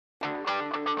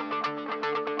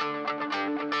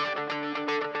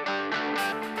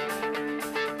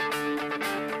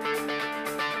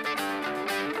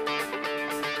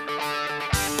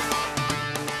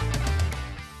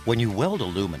When you weld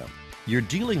aluminum, you're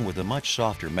dealing with a much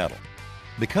softer metal.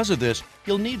 Because of this,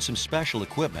 you'll need some special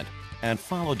equipment and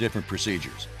follow different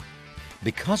procedures.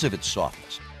 Because of its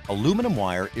softness, aluminum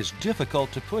wire is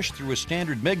difficult to push through a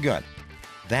standard MIG gun.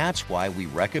 That's why we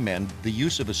recommend the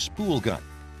use of a spool gun.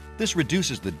 This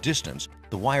reduces the distance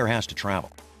the wire has to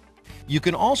travel. You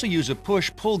can also use a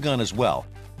push-pull gun as well,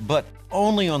 but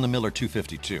only on the Miller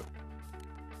 252.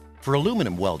 For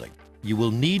aluminum welding, you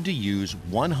will need to use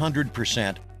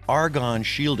 100% argon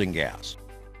shielding gas.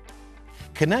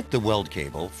 Connect the weld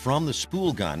cable from the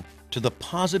spool gun to the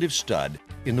positive stud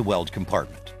in the weld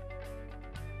compartment.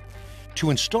 To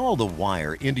install the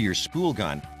wire into your spool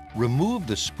gun, remove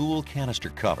the spool canister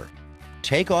cover.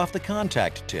 Take off the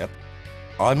contact tip,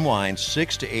 unwind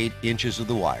 6 to 8 inches of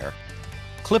the wire,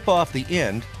 clip off the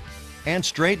end, and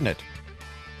straighten it.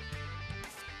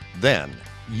 Then,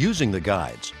 using the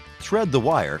guides, thread the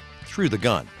wire through the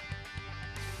gun.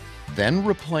 Then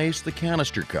replace the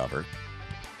canister cover,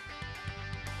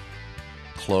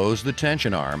 close the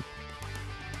tension arm,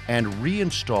 and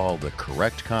reinstall the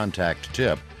correct contact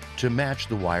tip to match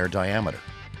the wire diameter.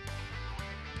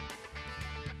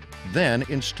 Then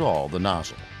install the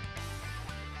nozzle.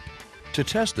 To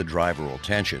test the drive roll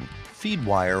tension, feed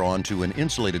wire onto an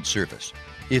insulated surface.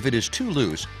 If it is too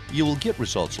loose, you will get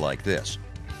results like this.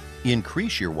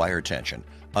 Increase your wire tension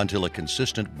until a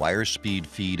consistent wire speed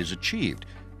feed is achieved,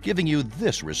 giving you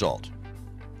this result.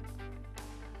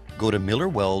 Go to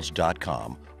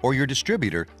millerwelds.com or your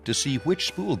distributor to see which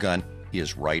spool gun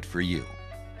is right for you.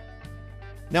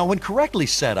 Now, when correctly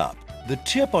set up, the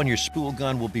tip on your spool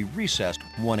gun will be recessed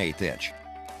 1/8 inch.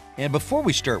 And before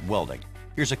we start welding,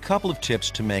 here's a couple of tips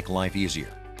to make life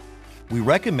easier. We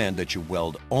recommend that you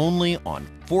weld only on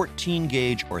 14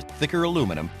 gauge or thicker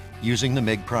aluminum using the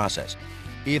MIG process.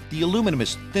 If the aluminum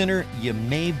is thinner, you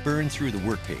may burn through the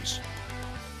workpiece.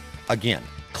 Again,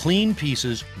 clean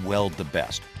pieces weld the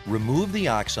best. Remove the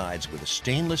oxides with a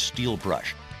stainless steel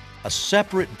brush. A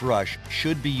separate brush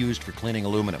should be used for cleaning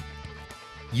aluminum.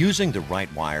 Using the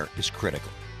right wire is critical.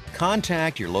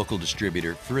 Contact your local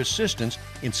distributor for assistance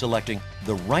in selecting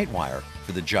the right wire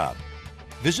for the job.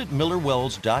 Visit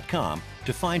millerwelds.com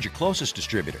to find your closest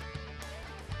distributor.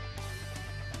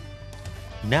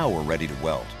 Now we're ready to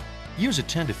weld. Use a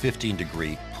 10 to 15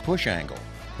 degree push angle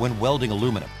when welding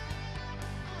aluminum.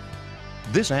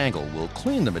 This angle will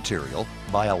clean the material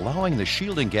by allowing the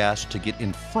shielding gas to get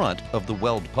in front of the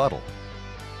weld puddle.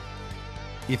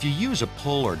 If you use a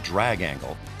pull or drag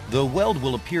angle, the weld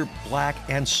will appear black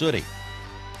and sooty.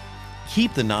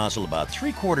 Keep the nozzle about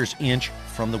 3/4 inch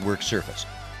from the work surface.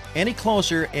 Any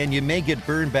closer and you may get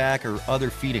burn back or other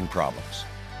feeding problems.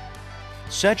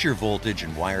 Set your voltage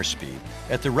and wire speed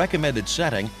at the recommended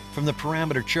setting from the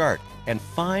parameter chart and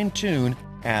fine-tune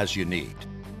as you need.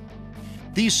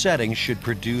 These settings should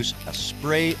produce a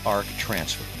spray arc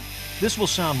transfer. This will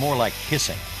sound more like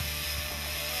hissing.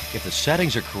 If the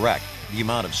settings are correct, the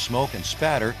amount of smoke and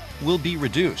spatter will be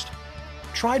reduced.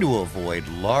 Try to avoid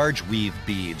large weave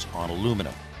beads on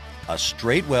aluminum. A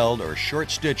straight weld or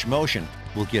short stitch motion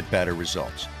will get better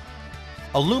results.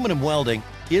 Aluminum welding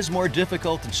is more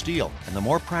difficult than steel, and the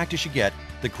more practice you get,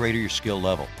 the greater your skill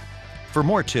level. For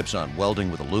more tips on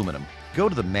welding with aluminum, go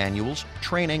to the Manuals,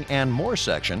 Training, and More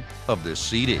section of this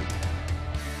CD.